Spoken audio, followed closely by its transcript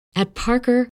At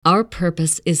Parker, our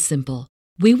purpose is simple.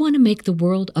 We want to make the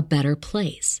world a better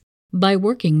place by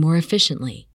working more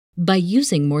efficiently, by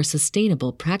using more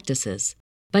sustainable practices,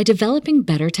 by developing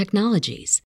better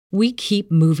technologies. We keep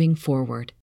moving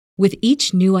forward. With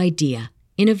each new idea,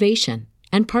 innovation,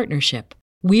 and partnership,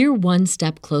 we're one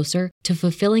step closer to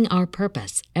fulfilling our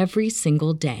purpose every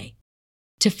single day.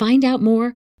 To find out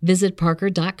more, visit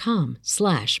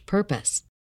parker.com/purpose.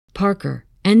 Parker,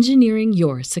 engineering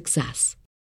your success.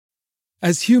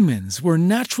 As humans, we're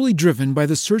naturally driven by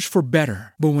the search for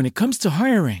better. But when it comes to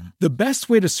hiring, the best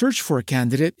way to search for a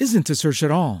candidate isn't to search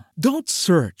at all. Don't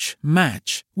search,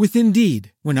 match with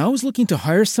Indeed. When I was looking to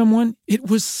hire someone, it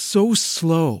was so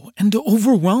slow and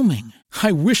overwhelming.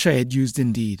 I wish I had used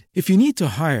Indeed. If you need to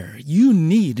hire, you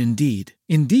need Indeed.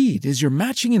 Indeed is your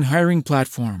matching and hiring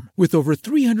platform with over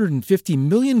 350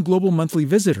 million global monthly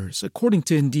visitors, according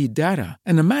to Indeed data,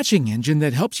 and a matching engine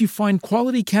that helps you find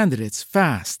quality candidates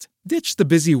fast. Ditch the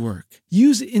busy work.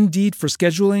 Use Indeed for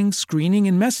scheduling, screening,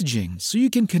 and messaging so you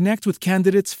can connect with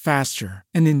candidates faster.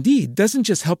 And Indeed doesn't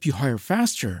just help you hire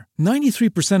faster.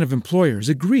 93% of employers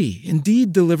agree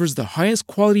Indeed delivers the highest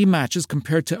quality matches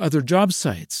compared to other job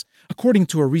sites, according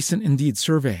to a recent Indeed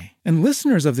survey. And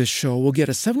listeners of this show will get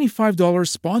a $75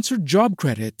 sponsored job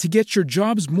credit to get your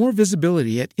jobs more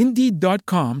visibility at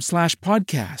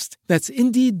Indeed.com/podcast. That's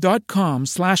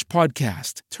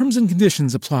Indeed.com/podcast. Terms and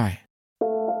conditions apply.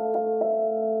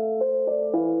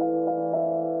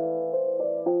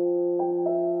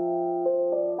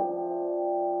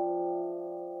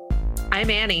 I'm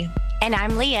Annie. And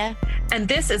I'm Leah. And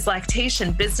this is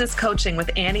Lactation Business Coaching with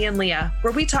Annie and Leah,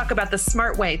 where we talk about the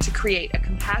smart way to create a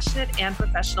compassionate and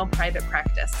professional private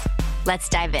practice. Let's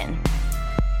dive in.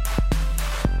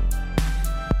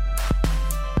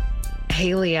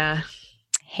 Hey, Leah.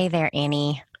 Hey there,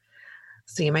 Annie.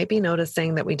 So you might be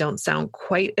noticing that we don't sound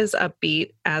quite as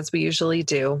upbeat as we usually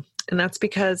do. And that's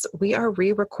because we are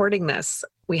re-recording this.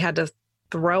 We had to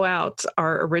throw out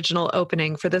our original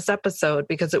opening for this episode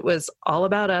because it was all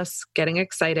about us getting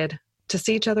excited to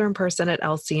see each other in person at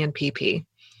LC and PP.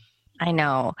 I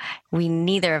know.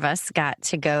 Neither of us got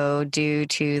to go due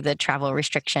to the travel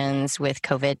restrictions with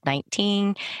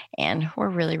COVID-19, and we're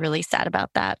really, really sad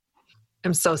about that.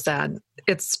 I'm so sad.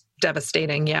 It's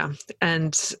devastating, yeah,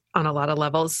 and on a lot of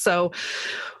levels. So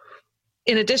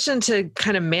in addition to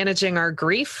kind of managing our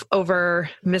grief over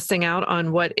missing out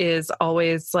on what is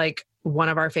always like one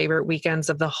of our favorite weekends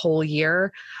of the whole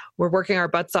year, we're working our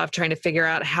butts off trying to figure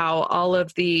out how all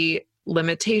of the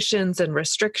limitations and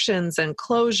restrictions and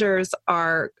closures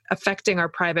are affecting our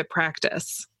private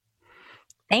practice.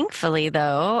 Thankfully,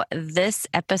 though, this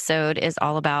episode is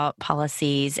all about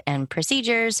policies and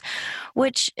procedures,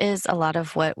 which is a lot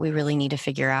of what we really need to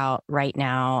figure out right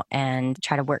now and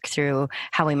try to work through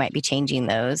how we might be changing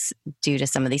those due to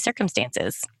some of these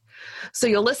circumstances. So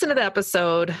you'll listen to the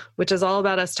episode, which is all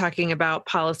about us talking about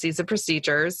policies and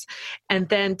procedures. And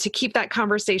then to keep that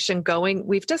conversation going,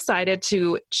 we've decided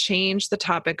to change the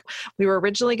topic. We were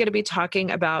originally going to be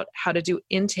talking about how to do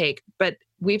intake, but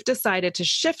we've decided to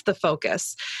shift the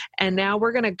focus. And now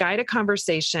we're going to guide a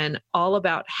conversation all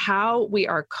about how we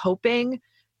are coping,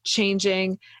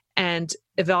 changing, and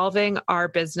evolving our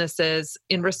businesses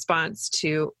in response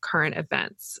to current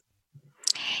events.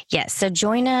 Yes. So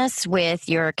join us with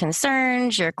your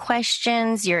concerns, your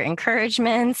questions, your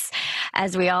encouragements,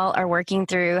 as we all are working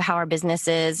through how our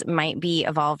businesses might be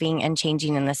evolving and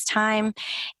changing in this time.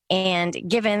 And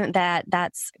given that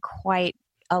that's quite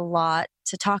a lot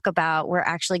to talk about, we're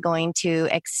actually going to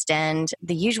extend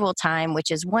the usual time,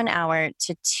 which is 1 hour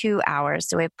to 2 hours.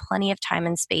 So we have plenty of time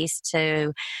and space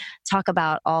to talk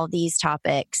about all these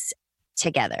topics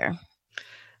together.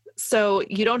 So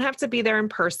you don't have to be there in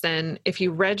person. If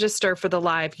you register for the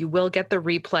live, you will get the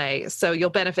replay. So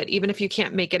you'll benefit even if you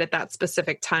can't make it at that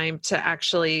specific time to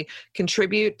actually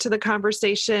contribute to the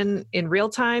conversation in real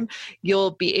time. You'll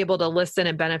be able to listen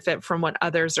and benefit from what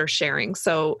others are sharing.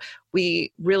 So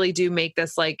we really do make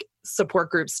this like support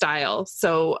group style.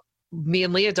 So me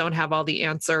and Leah don't have all the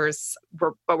answers,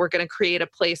 but we're going to create a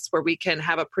place where we can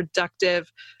have a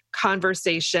productive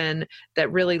conversation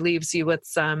that really leaves you with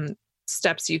some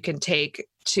steps you can take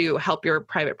to help your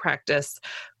private practice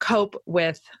cope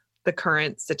with the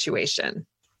current situation.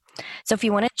 So if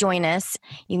you want to join us,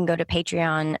 you can go to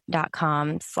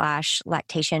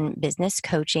patreon.com/lactation business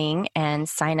coaching and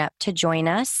sign up to join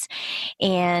us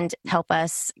and help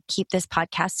us keep this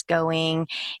podcast going,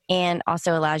 and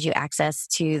also allows you access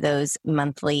to those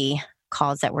monthly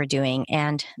calls that we're doing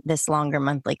and this longer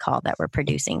monthly call that we're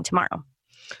producing tomorrow.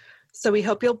 So we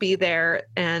hope you'll be there,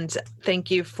 and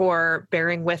thank you for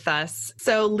bearing with us.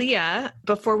 So Leah,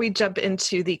 before we jump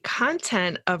into the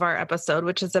content of our episode,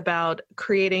 which is about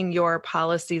creating your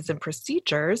policies and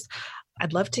procedures,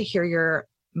 I'd love to hear your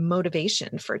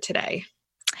motivation for today.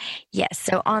 Yes.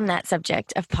 So on that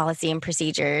subject of policy and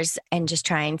procedures and just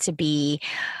trying to be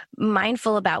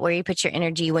mindful about where you put your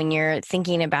energy when you're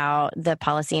thinking about the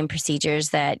policy and procedures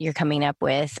that you're coming up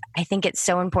with, I think it's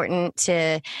so important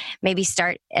to maybe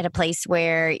start at a place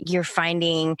where you're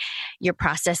finding your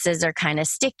processes are kind of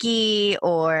sticky,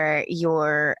 or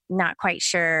you're not quite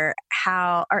sure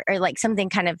how, or like something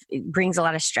kind of brings a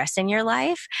lot of stress in your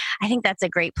life. I think that's a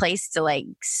great place to like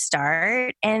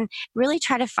start and really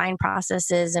try to find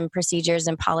processes and procedures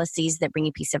and policies that bring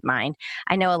you peace of mind.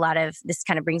 I know a lot of this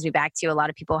kind of brings me back to a lot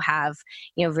of people have,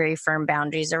 very firm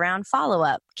boundaries around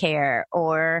follow-up care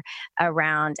or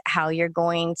around how you're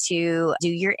going to do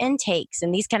your intakes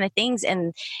and these kind of things.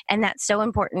 And that's so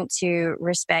important to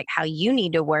respect how you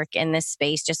need to work in this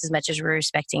space just as much as we're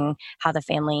respecting how the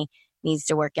family needs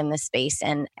to work in this space.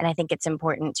 And I think it's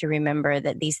important to remember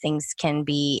that these things can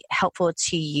be helpful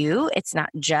to you. It's not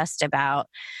just about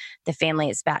the family.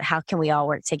 It's about how can we all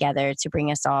work together to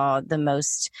bring us all the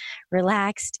most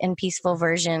relaxed and peaceful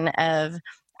version of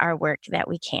our work that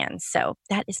we can. So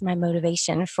that is my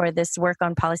motivation for this work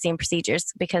on policy and procedures,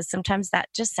 because sometimes that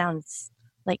just sounds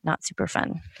like not super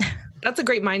fun. That's a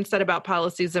great mindset about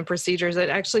policies and procedures.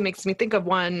 It actually makes me think of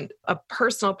a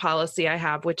personal policy I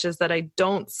have, which is that I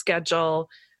don't schedule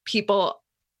people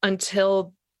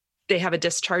until they have a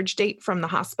discharge date from the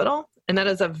hospital. And that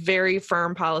is a very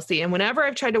firm policy. And whenever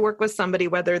I've tried to work with somebody,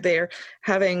 whether they're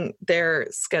having their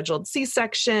scheduled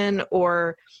C-section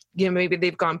or, maybe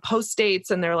they've gone post dates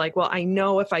and they're like, well, I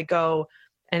know if I go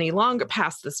any longer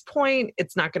past this point,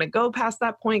 it's not going to go past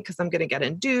that point because I'm going to get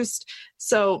induced.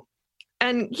 So,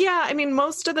 and yeah, I mean,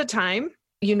 most of the time,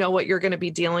 you know what you're going to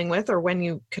be dealing with, or when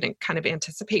you can kind of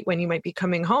anticipate when you might be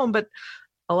coming home. But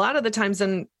a lot of the times,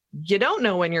 then you don't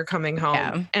know when you're coming home.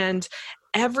 Yeah. And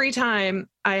every time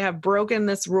I have broken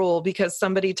this rule because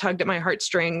somebody tugged at my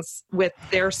heartstrings with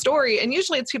their story. And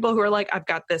usually it's people who are like, I've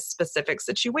got this specific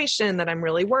situation that I'm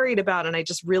really worried about, and I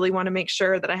just really want to make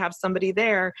sure that I have somebody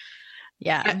there.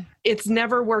 Yeah. It's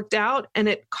never worked out, and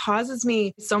it causes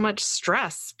me so much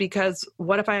stress because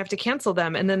what if I have to cancel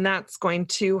them? And then that's going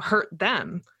to hurt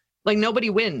them. Like nobody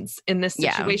wins in this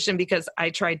situation because I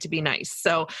tried to be nice.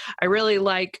 So I really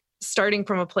like starting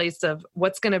from a place of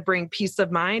what's going to bring peace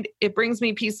of mind. It brings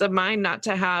me peace of mind not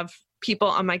to have people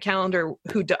on my calendar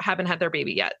who haven't had their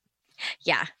baby yet.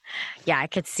 Yeah. Yeah. I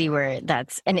could see where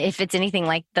and if it's anything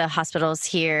like the hospitals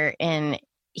here in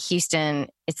Houston,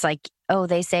 it's like,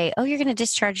 they say, you're going to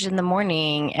discharge in the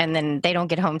morning, and then they don't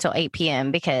get home till 8 p.m.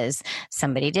 because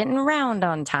somebody didn't round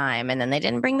on time, and then they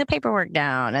didn't bring the paperwork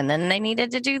down, and then they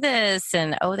needed to do this,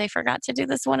 and they forgot to do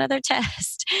this one other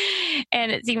test.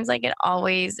 And it seems like it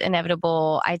always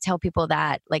inevitable. I tell people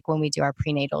that, like when we do our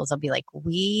prenatals, I'll be like,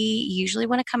 we usually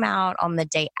want to come out on the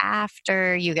day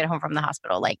after you get home from the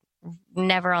hospital, like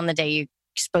never on the day you're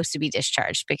supposed to be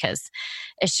discharged, because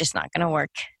it's just not going to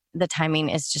work. The timing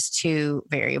is just too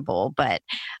variable. But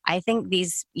I think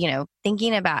these,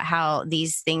 thinking about how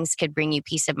these things could bring you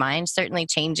peace of mind certainly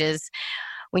changes.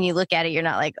 When you look at it, you're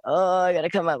not like, I got to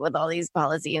come up with all these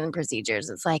policy and procedures.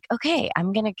 It's like, okay,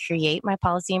 I'm going to create my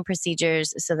policy and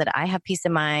procedures so that I have peace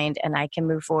of mind and I can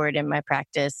move forward in my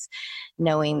practice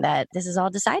knowing that this is all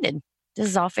decided. This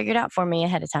is all figured out for me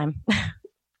ahead of time.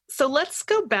 So let's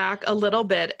go back a little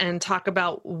bit and talk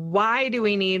about why do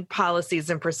we need policies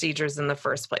and procedures in the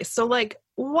first place? So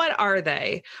what are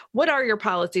they? What are your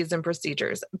policies and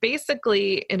procedures?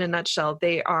 Basically, in a nutshell,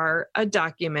 they are a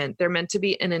document. They're meant to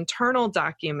be an internal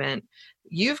document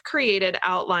you've created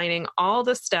outlining all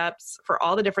the steps for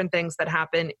all the different things that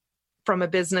happen from a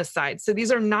business side. So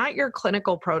these are not your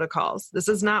clinical protocols. This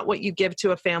is not what you give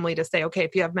to a family to say, okay,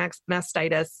 if you have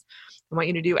mastitis, I want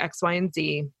you to do X, Y, and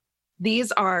Z.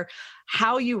 These are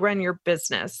how you run your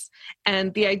business.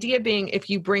 And the idea being,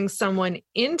 if you bring someone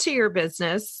into your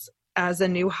business as a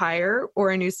new hire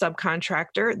or a new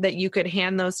subcontractor, that you could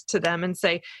hand those to them and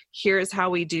say, here's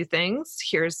how we do things.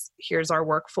 Here's our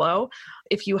workflow.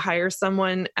 If you hire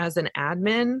someone as an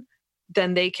admin,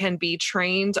 then they can be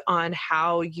trained on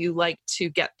how you like to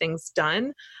get things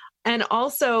done. And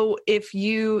also, if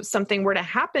something were to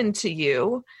happen to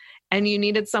you, and you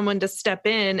needed someone to step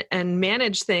in and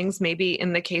manage things, maybe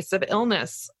in the case of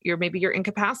illness, maybe you're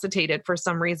incapacitated for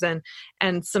some reason,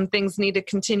 and some things need to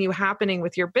continue happening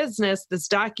with your business, this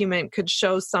document could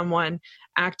show someone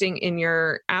acting in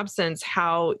your absence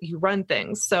how you run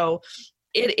things. So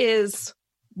it is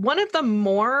one of the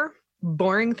more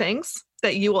boring things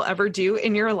that you will ever do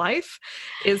in your life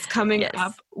is coming Yes.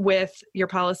 up with your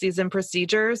policies and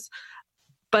procedures.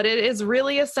 But it is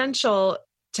really essential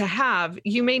to have.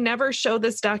 You may never show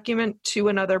this document to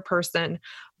another person,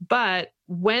 but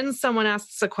when someone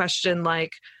asks a question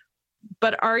like,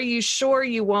 but are you sure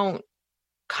you won't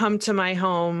come to my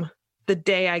home the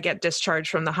day I get discharged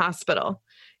from the hospital?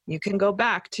 You can go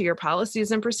back to your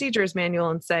policies and procedures manual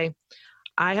and say,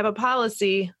 I have a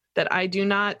policy that I do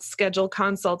not schedule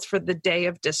consults for the day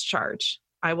of discharge.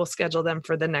 I will schedule them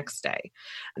for the next day.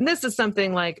 And this is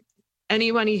something like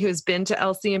anybody who's been to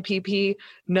LCMPP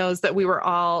knows that we were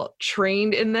all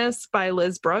trained in this by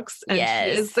Liz Brooks, and Yes.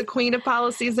 she is the queen of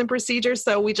policies and procedures.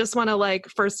 So we just want to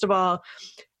first of all,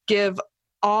 give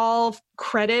all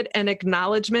credit and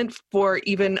acknowledgement for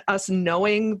even us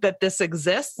knowing that this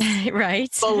exists.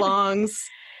 Right. Belongs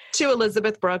to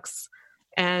Elizabeth Brooks.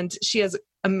 And she has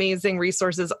amazing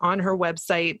resources on her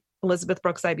website, Elizabeth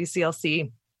Brooks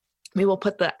IBCLC. We will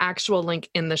put the actual link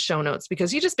in the show notes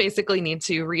because you just basically need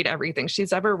to read everything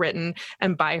she's ever written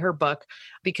and buy her book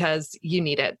because you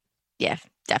need it. Yeah,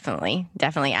 definitely.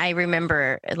 Definitely. I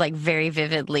remember very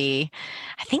vividly,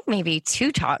 I think maybe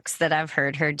 2 talks that I've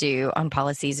heard her do on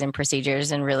policies and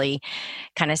procedures and really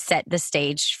kind of set the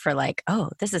stage for oh,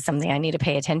 this is something I need to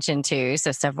pay attention to.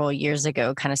 So several years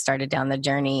ago, kind of started down the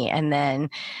journey. And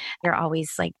then they're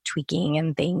always tweaking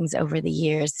and things over the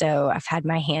years. So I've had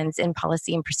my hands in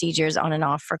policy and procedures on and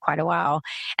off for quite a while.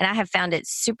 And I have found it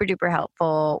super duper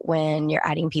helpful when you're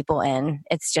adding people in.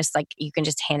 It's just you can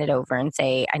just hand it over and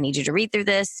say, I need you to read through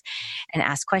this and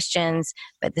ask questions,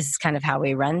 but this is kind of how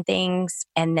we run things.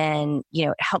 And then,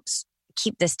 it helps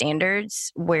keep the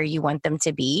standards where you want them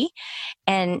to be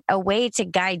and a way to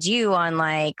guide you on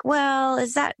well,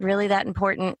 is that really that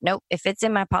important? Nope. If it's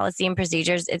in my policy and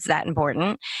procedures, it's that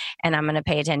important and I'm going to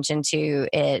pay attention to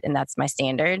it. And that's my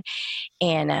standard.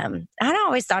 And I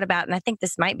always thought about, and I think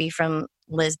this might be from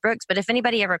Liz Brooks, but if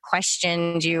anybody ever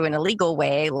questioned you in a legal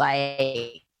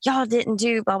way, y'all didn't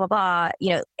do blah, blah, blah,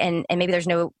 and maybe there's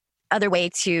no other way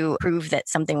to prove that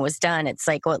something was done. It's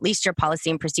well, at least your policy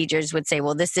and procedures would say,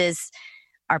 well, this is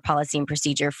our policy and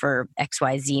procedure for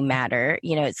XYZ matter.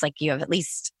 It's you have at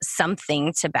least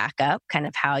something to back up kind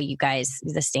of how you guys,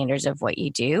 the standards of what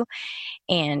you do.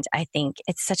 And I think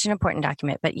it's such an important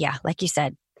document. But yeah, like you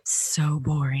said, so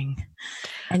boring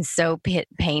and so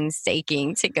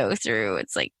painstaking to go through.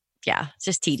 It's it's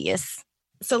just tedious.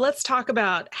 So let's talk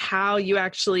about how you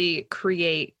actually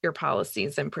create your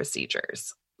policies and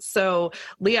procedures. So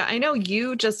Leah, I know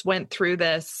you just went through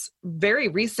this very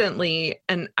recently,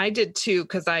 and I did too,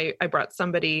 because I brought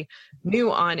somebody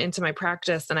new on into my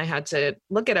practice and I had to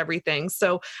look at everything.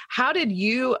 So how did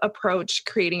you approach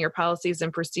creating your policies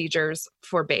and procedures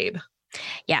for Babe?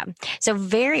 Yeah. So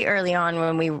very early on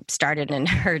when we started and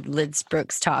heard Liz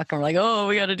Brooks talk, and we're oh,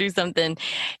 we got to do something.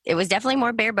 It was definitely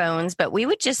more bare bones, but we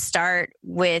would just start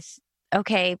with,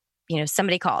 okay,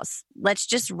 somebody calls. Let's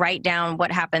just write down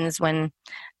what happens when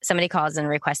somebody calls and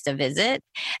requests a visit.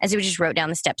 And so we just wrote down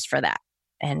the steps for that.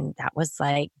 And that was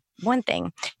one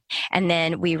thing. And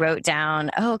then we wrote down,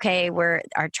 we're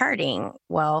our charting.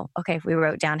 Well, we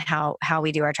wrote down how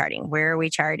we do our charting. Where are we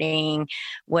charting?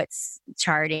 What's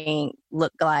charting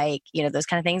look like? Those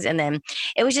kind of things. And then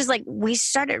it was just we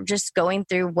started just going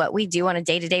through what we do on a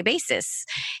day-to-day basis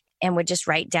and would just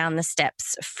write down the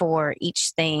steps for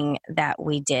each thing that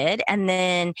we did. And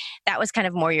then that was kind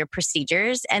of more your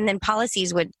procedures. And then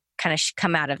policies would kind of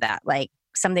come out of that.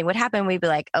 Something would happen, we'd be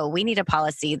oh, we need a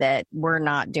policy that we're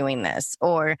not doing this,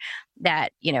 or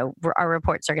that, our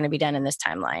reports are going to be done in this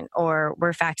timeline, or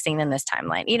we're faxing in this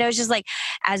timeline. It's just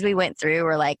as we went through,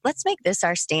 we're let's make this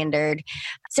our standard.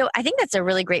 So I think that's a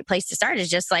really great place to start, is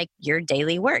just your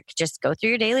daily work. Just go through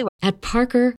your daily work. At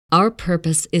Parker, our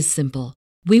purpose is simple.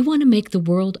 We want to make the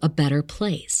world a better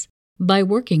place by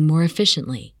working more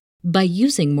efficiently, by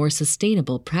using more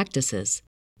sustainable practices,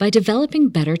 by developing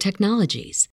better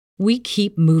technologies. We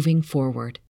keep moving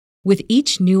forward. With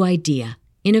each new idea,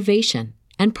 innovation,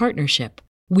 and partnership,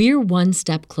 we're one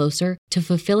step closer to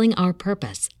fulfilling our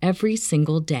purpose every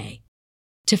single day.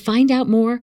 To find out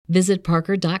more, visit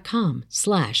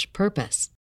parker.com/purpose.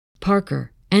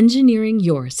 Parker, engineering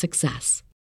your success.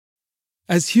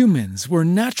 As humans, we're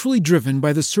naturally driven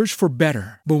by the search for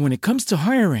better. But when it comes to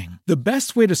hiring, the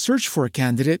best way to search for a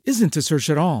candidate isn't to search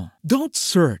at all. Don't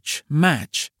search,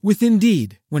 match with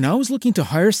Indeed. When I was looking to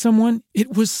hire someone,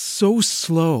 it was so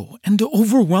slow and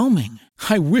overwhelming.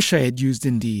 I wish I had used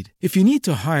Indeed. If you need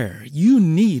to hire, you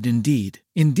need Indeed.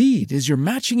 Indeed is your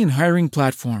matching and hiring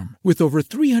platform with over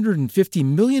 350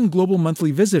 million global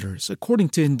monthly visitors, according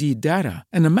to Indeed data,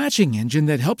 and a matching engine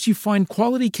that helps you find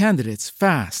quality candidates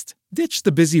fast. Ditch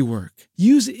the busy work.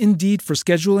 Use Indeed for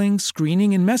scheduling,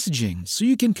 screening, and messaging so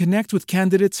you can connect with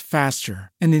candidates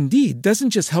faster. And Indeed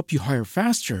doesn't just help you hire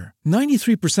faster.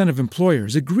 93% of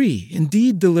employers agree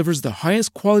Indeed delivers the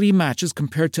highest quality matches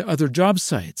compared to other job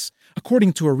sites,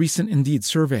 according to a recent Indeed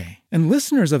survey. And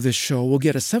listeners of this show will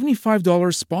get a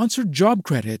 $75 sponsored job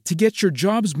credit to get your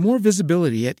jobs more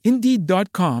visibility at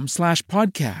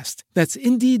Indeed.com/podcast. That's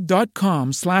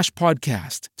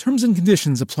Indeed.com/podcast. Terms and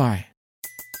conditions apply.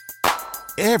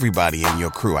 Everybody in your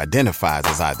crew identifies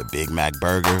as either Big Mac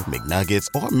Burger, McNuggets,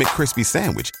 or McCrispy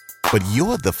Sandwich. But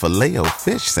you're the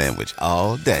Filet-O-Fish Sandwich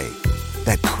all day.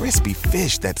 That crispy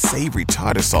fish, that savory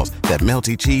tartar sauce, that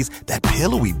melty cheese, that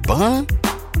pillowy bun.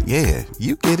 Yeah,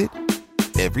 you get it.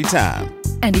 Every time.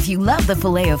 And if you love the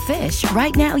Filet-O-Fish,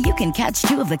 right now you can catch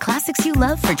two of the classics you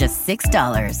love for just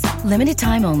 $6. Limited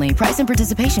time only. Price and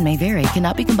participation may vary.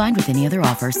 Cannot be combined with any other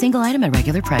offer. Single item at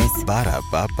regular price.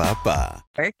 Ba-da-ba-ba-ba.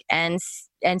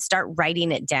 And start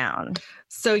writing it down.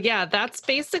 So yeah, that's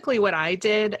basically what I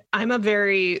did. I'm a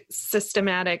very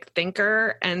systematic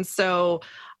thinker. And so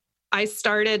I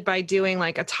started by doing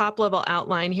like a top level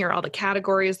outline here, all the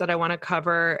categories that I want to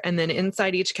cover. And then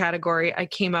inside each category, I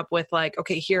came up with like,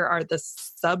 okay, here are the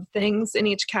sub things in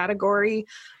each category.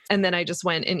 And then I just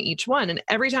went in each one. And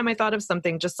every time I thought of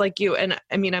something just like you, and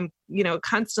I mean, I'm,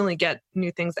 constantly get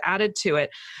new things added to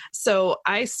it. So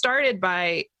I started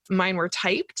by mine were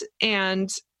typed and,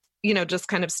 just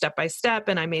kind of step by step.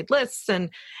 And I made lists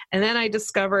and then I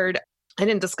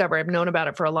didn't discover, I've known about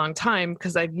it for a long time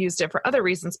because I've used it for other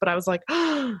reasons, but I was like,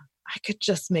 oh, I could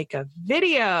just make a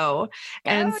video.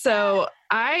 And so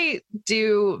I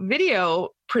do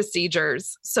video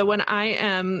procedures. So when I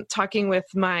am talking with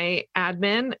my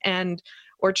admin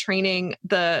or training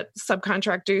the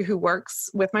subcontractor who works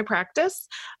with my practice,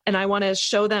 and I want to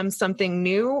show them something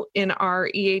new in our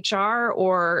EHR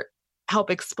or help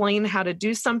explain how to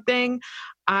do something,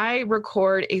 I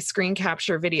record a screen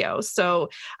capture video. So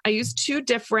I use two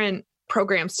different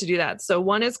programs to do that. So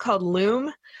one is called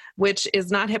Loom, which is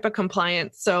not HIPAA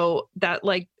compliant. So that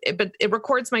but it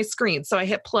records my screen. So I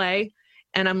hit play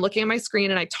and I'm looking at my screen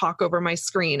and I talk over my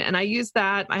screen. And I use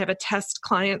that. I have a test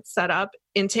client set up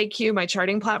in TakeQ, my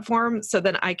charting platform, so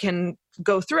that I can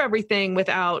go through everything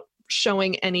without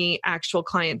showing any actual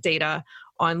client data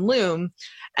on Loom.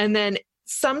 And then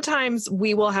sometimes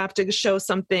we will have to show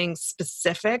something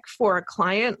specific for a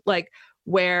client, like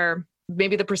where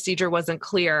maybe the procedure wasn't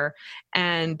clear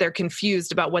and they're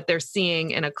confused about what they're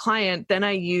seeing in a client. Then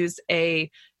I use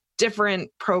a different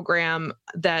program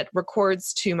that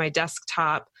records to my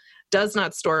desktop, does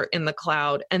not store in the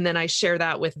cloud. And then I share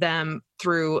that with them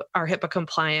through our HIPAA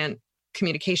compliant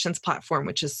communications platform,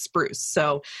 which is Spruce.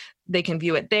 So they can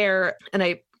view it there. And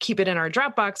I keep it in our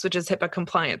Dropbox, which is HIPAA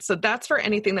compliant. So that's for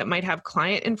anything that might have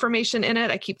client information in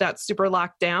it. I keep that super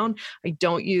locked down. I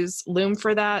don't use Loom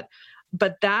for that.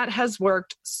 But that has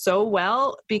worked so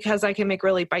well because I can make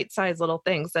really bite-sized little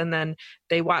things and then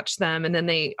they watch them and then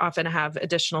they often have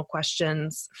additional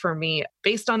questions for me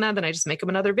based on that. Then I just make them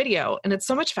another video. And it's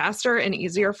so much faster and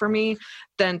easier for me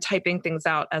than typing things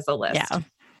out as a list. Yeah.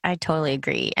 I totally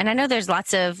agree. And I know there's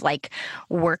lots of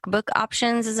workbook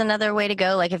options is another way to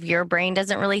go. Like if your brain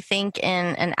doesn't really think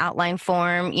in an outline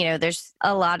form, there's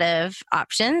a lot of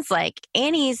options. Like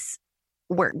Annie's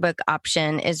workbook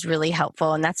option is really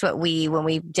helpful. And that's what when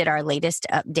we did our latest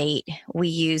update, we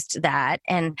used that.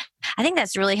 And I think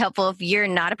that's really helpful if you're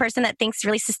not a person that thinks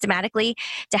really systematically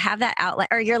to have that outline,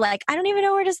 or you're like, I don't even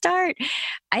know where to start.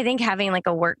 I think having a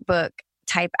workbook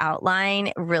type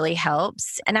outline really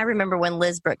helps. And I remember when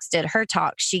Liz Brooks did her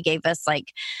talk, she gave us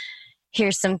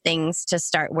here's some things to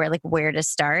start where to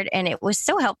start. And it was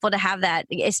so helpful to have that,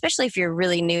 especially if you're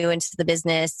really new into the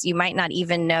business. You might not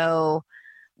even know,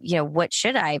 what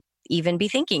should I even be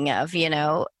thinking of,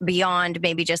 beyond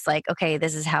maybe just okay,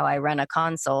 this is how I run a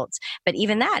consult. But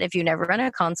even that, if you never run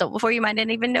a consult before, you might not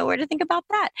even know where to think about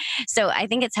that. So I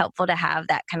think it's helpful to have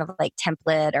that kind of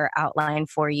template or outline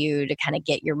for you to kind of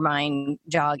get your mind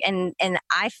jog. And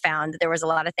I found that there was a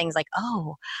lot of things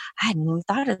oh, I hadn't even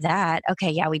thought of that.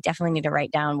 Okay, yeah, we definitely need to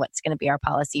write down what's going to be our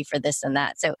policy for this and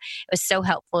that. So it was so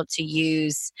helpful to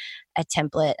use a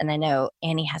template. And I know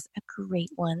Annie has a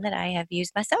great one that I have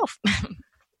used myself.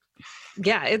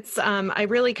 Yeah, it's, I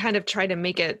really kind of try to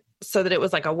make it so that it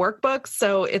was like a workbook.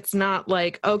 So it's not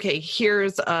okay,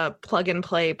 here's a plug and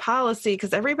play policy,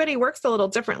 because everybody works a little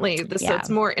differently. So it's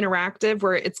more interactive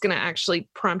where it's going to actually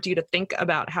prompt you to think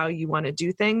about how you want to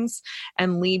do things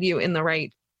and lead you in the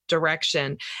right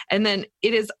direction. And then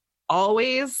it is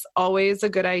always, always a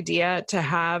good idea to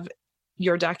have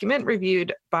your document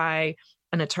reviewed by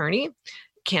an attorney.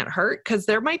 can't hurt, because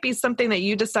there might be something that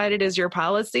you decided is your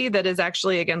policy that is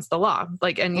actually against the law.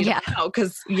 Like, and you don't know,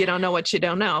 because you don't know what you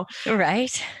don't know.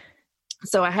 Right.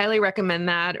 So I highly recommend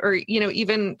that. Or,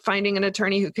 even finding an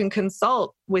attorney who can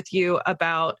consult with you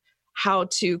about how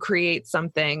to create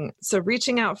something. So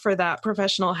reaching out for that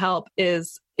professional help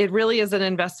it really is an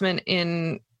investment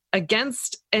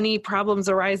against any problems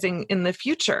arising in the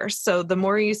future. So the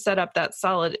more you set up that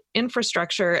solid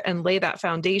infrastructure and lay that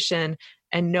foundation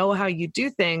and know how you do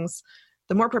things,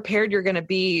 the more prepared you're going to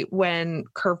be when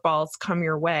curveballs come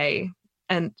your way.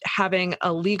 And having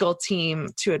a legal team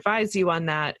to advise you on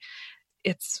that,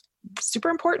 it's super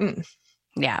important.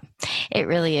 Yeah, it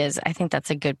really is. I think that's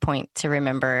a good point to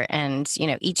remember. And,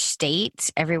 each state,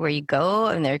 everywhere you go,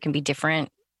 and there can be different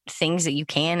things that you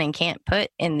can and can't put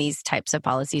in these types of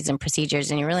policies and procedures.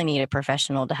 And you really need a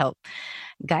professional to help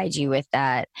guide you with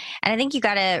that. And I think you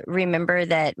got to remember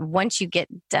that once you get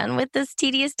done with this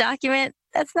tedious document,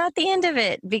 that's not the end of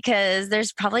it, because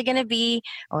there's probably going to be,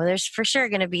 or there's for sure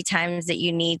going to be times that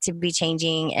you need to be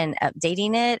changing and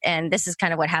updating it. And this is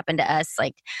kind of what happened to us.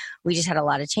 Like, we just had a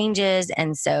lot of changes.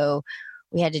 And so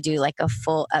we had to do like a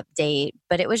full update,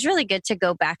 but it was really good to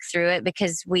go back through it,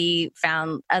 because we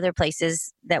found other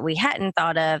places that we hadn't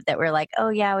thought of that were like, oh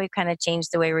yeah, we've kind of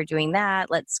changed the way we're doing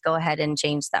that. Let's go ahead and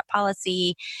change that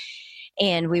policy.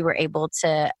 And we were able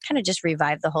to kind of just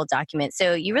revive the whole document.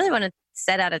 So you really want to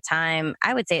set out a time,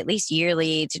 I would say at least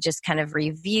yearly, to just kind of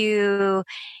review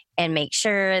and make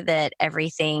sure that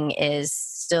everything is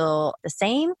still the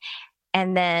same.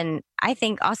 And then I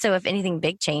think also, if anything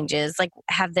big changes, like,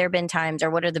 have there been times, or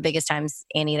what are the biggest times,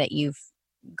 Annie, that you've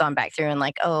gone back through and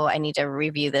like, oh, I need to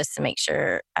review this to make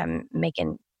sure I'm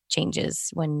making changes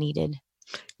when needed?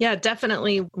 Yeah,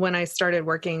 definitely. When I started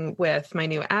working with my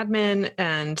new admin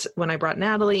and when I brought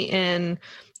Natalie in,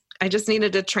 I just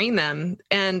needed to train them.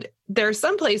 And there are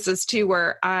some places too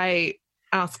where I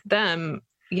ask them,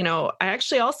 I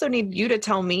actually also need you to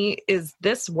tell me, is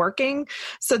this working?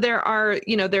 So there are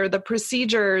the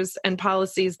procedures and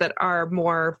policies that are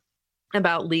more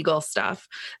about legal stuff,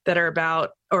 that are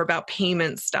about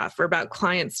payment stuff, or about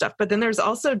client stuff. But then there's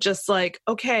also just like,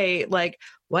 okay, like,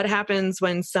 what happens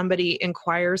when somebody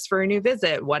inquires for a new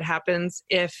visit? What happens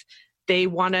if they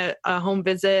want a home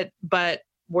visit, but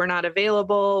we're not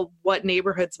available? What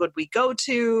neighborhoods would we go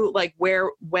to? Like,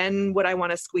 when would I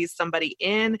want to squeeze somebody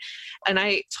in? And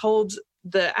I told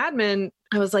the admin,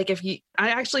 I was like, I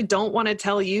actually don't want to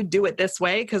tell you do it this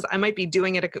way, because I might be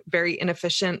doing it a very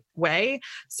inefficient way.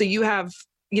 So you have,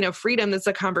 freedom. That's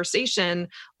a conversation.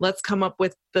 Let's come up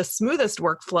with the smoothest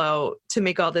workflow to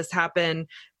make all this happen,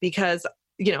 because,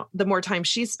 the more time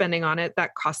she's spending on it,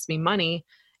 that costs me money.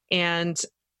 And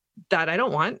that I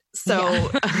don't want. So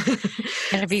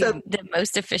Gotta be the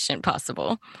most efficient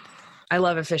possible. I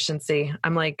love efficiency.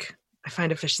 I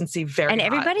find efficiency very And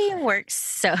everybody hot. works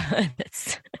so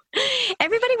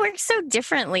everybody works so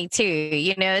differently too.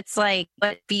 It's like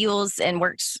what feels and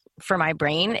works for my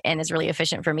brain and is really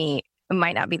efficient for me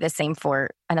might not be the same for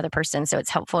another person. So it's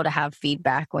helpful to have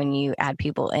feedback when you add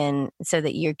people in, so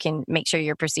that you can make sure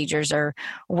your procedures are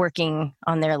working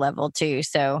on their level too.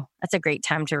 So that's a great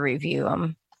time to review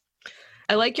them.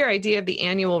 I like your idea of the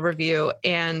annual review.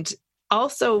 And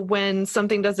also, when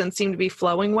something doesn't seem to be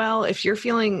flowing well, if you're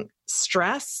feeling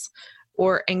stress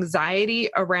or anxiety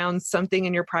around something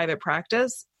in your private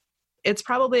practice, it's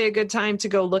probably a good time to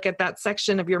go look at that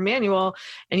section of your manual.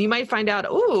 And you might find out,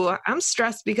 oh, I'm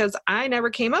stressed because I never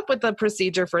came up with a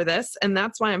procedure for this. And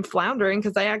that's why I'm floundering,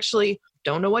 because I actually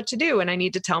don't know what to do. And I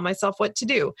need to tell myself what to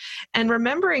do. And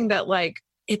remembering that, like,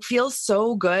 it feels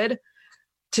so good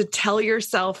to tell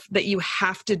yourself that you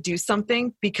have to do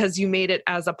something because you made it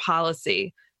as a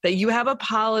policy, that you have a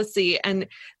policy. And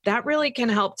that really can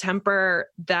help temper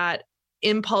that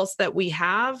impulse that we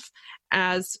have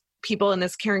as people in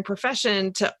this caring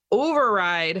profession to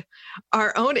override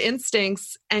our own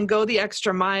instincts and go the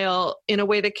extra mile in a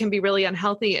way that can be really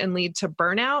unhealthy and lead to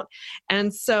burnout.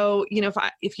 And so,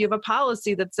 if you have a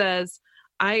policy that says,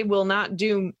 I will not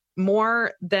do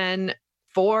more than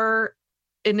 4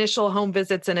 initial home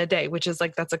visits in a day, which is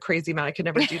like, that's a crazy amount. I could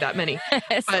never do that many.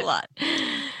 It's a lot.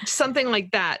 Something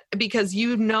like that, because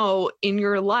in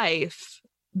your life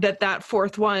that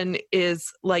fourth one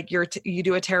is like you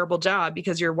do a terrible job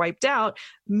because you're wiped out.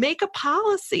 Make a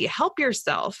policy, help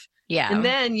yourself. Yeah. And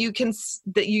then you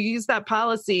use that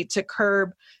policy to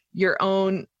curb your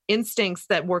own instincts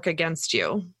that work against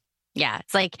you. Yeah.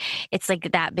 It's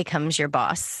like that becomes your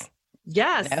boss.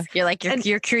 Yes. You know, you're like,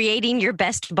 you're creating your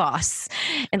best boss,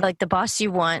 and like the boss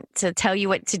you want to tell you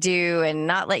what to do and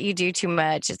not let you do too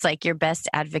much. It's like your best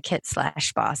advocate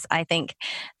 / boss. I think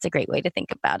it's a great way to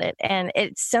think about it. And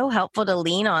it's so helpful to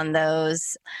lean on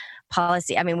those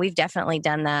policy. I mean, we've definitely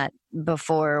done that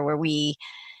before where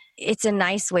it's a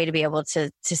nice way to be able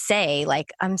to say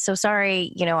like, I'm so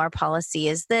sorry, our policy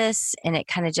is this, and it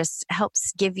kind of just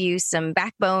helps give you some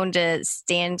backbone to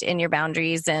stand in your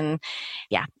boundaries. And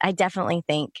yeah, I definitely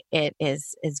think it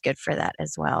is good for that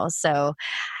as well. So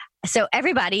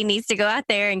everybody needs to go out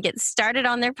there and get started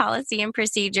on their policy and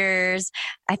procedures.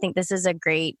 I think this is a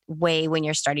great way when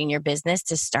you're starting your business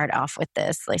to start off with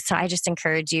this. So I just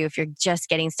encourage you, if you're just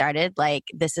getting started, like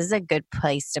this is a good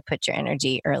place to put your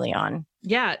energy early on.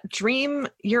 Yeah. Dream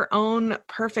your own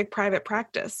perfect private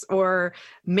practice, or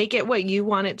make it what you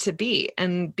want it to be,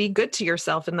 and be good to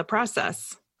yourself in the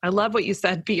process. I love what you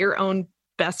said, be your own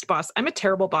best boss. I'm a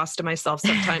terrible boss to myself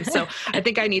sometimes. So I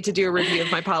think I need to do a review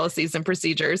of my policies and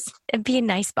procedures. And be a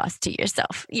nice boss to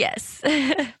yourself. Yes.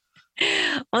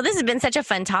 Well, this has been such a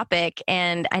fun topic,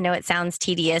 and I know it sounds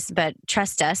tedious, but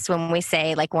trust us when we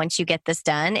say like, once you get this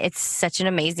done, it's such an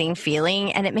amazing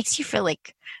feeling, and it makes you feel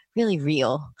like really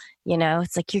real.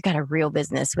 It's like you got a real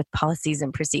business with policies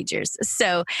and procedures.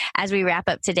 So as we wrap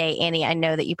up today, Annie, I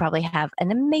know that you probably have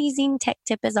an amazing tech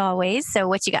tip as always. So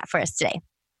what you got for us today?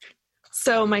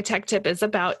 So my tech tip is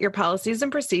about your policies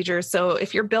and procedures. So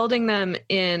if you're building them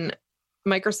in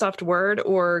Microsoft Word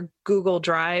or Google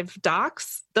Drive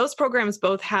Docs, those programs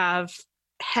both have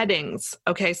headings.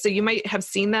 Okay. So you might have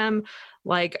seen them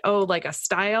like a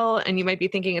style, and you might be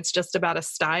thinking it's just about a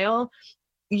style.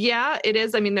 Yeah, it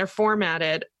is. I mean, they're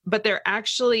formatted, but they're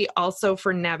actually also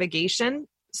for navigation.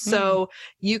 So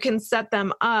you can set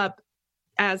them up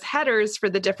as headers for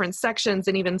the different sections,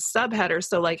 and even subheaders.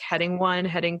 So like heading 1,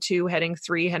 heading 2, heading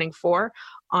 3, heading 4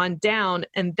 on down.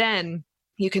 And then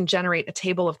you can generate a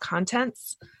table of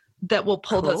contents that will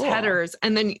pull those headers.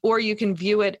 And then, or you can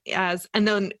view it and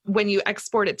then when you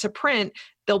export it to print,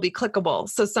 they'll be clickable.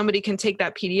 So somebody can take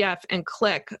that PDF and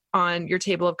click on your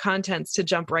table of contents to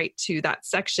jump right to that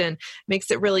section. Makes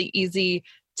it really easy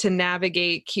to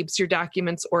navigate, keeps your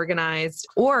documents organized.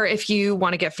 Or if you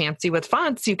want to get fancy with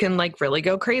fonts, you can like really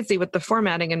go crazy with the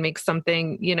formatting and make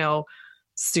something,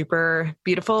 super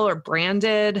beautiful or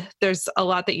branded. There's a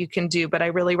lot that you can do, but I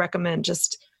really recommend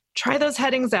just try those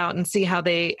headings out and see how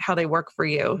they work for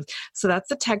you. So that's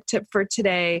the tech tip for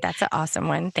today. That's an awesome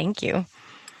one. Thank you.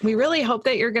 We really hope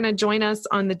that you're going to join us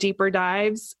on the deeper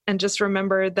dives, and just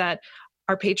remember that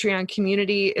our Patreon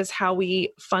community is how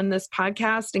we fund this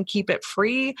podcast and keep it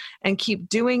free and keep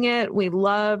doing it. We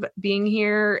love being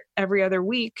here every other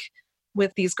week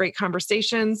with these great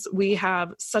conversations. We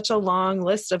have such a long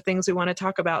list of things we want to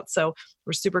talk about. So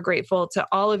we're super grateful to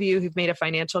all of you who've made a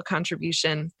financial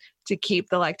contribution to keep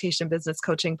the Lactation Business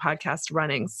Coaching podcast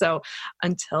running. So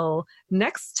until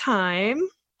next time,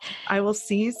 I will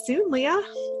see you soon, Leah.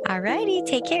 All righty.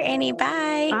 Take care, Annie.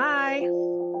 Bye. Bye.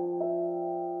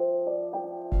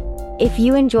 If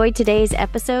you enjoyed today's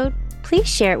episode, please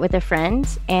share it with a friend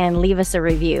and leave us a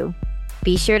review.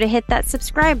 Be sure to hit that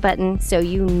subscribe button so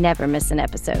you never miss an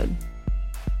episode.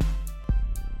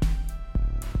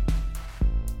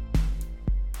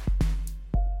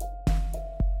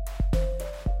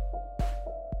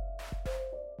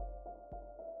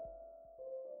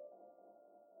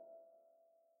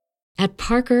 At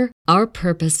Parker, our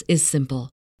purpose is simple.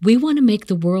 We want to make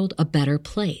the world a better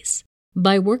place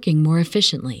by working more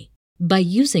efficiently, by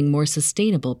using more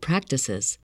sustainable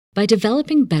practices, by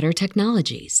developing better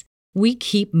technologies. We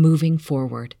keep moving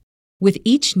forward. With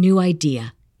each new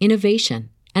idea, innovation,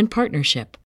 and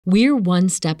partnership, we're one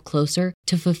step closer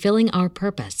to fulfilling our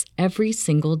purpose every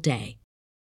single day.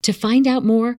 To find out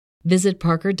more, visit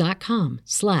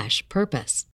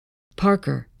parker.com/purpose.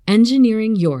 Parker,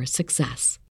 engineering your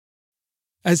success.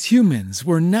 As humans,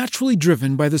 we're naturally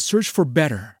driven by the search for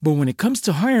better. But when it comes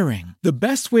to hiring, the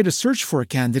best way to search for a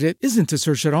candidate isn't to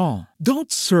search at all.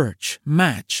 Don't search,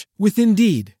 match with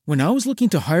Indeed. When I was looking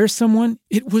to hire someone,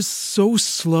 it was so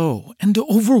slow and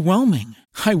overwhelming.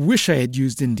 I wish I had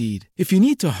used Indeed. If you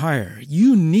need to hire,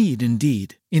 you need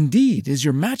Indeed. Indeed is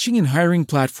your matching and hiring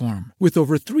platform with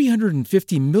over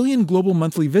 350 million global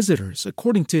monthly visitors,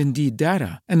 according to Indeed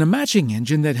data, and a matching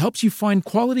engine that helps you find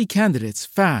quality candidates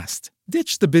fast.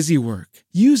 Ditch the busy work.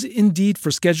 Use Indeed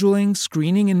for scheduling,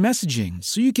 screening, and messaging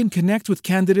so you can connect with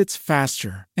candidates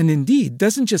faster. And Indeed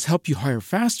doesn't just help you hire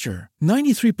faster.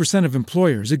 93% of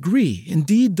employers agree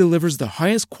Indeed delivers the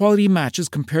highest quality matches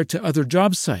compared to other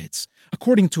job sites.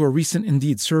 according to a recent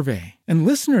Indeed survey. And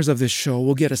listeners of this show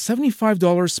will get a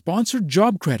 $75 sponsored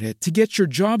job credit to get your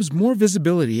jobs more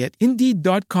visibility at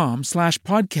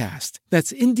Indeed.com/podcast.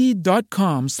 That's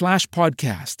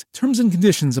Indeed.com/podcast. Terms and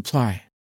conditions apply.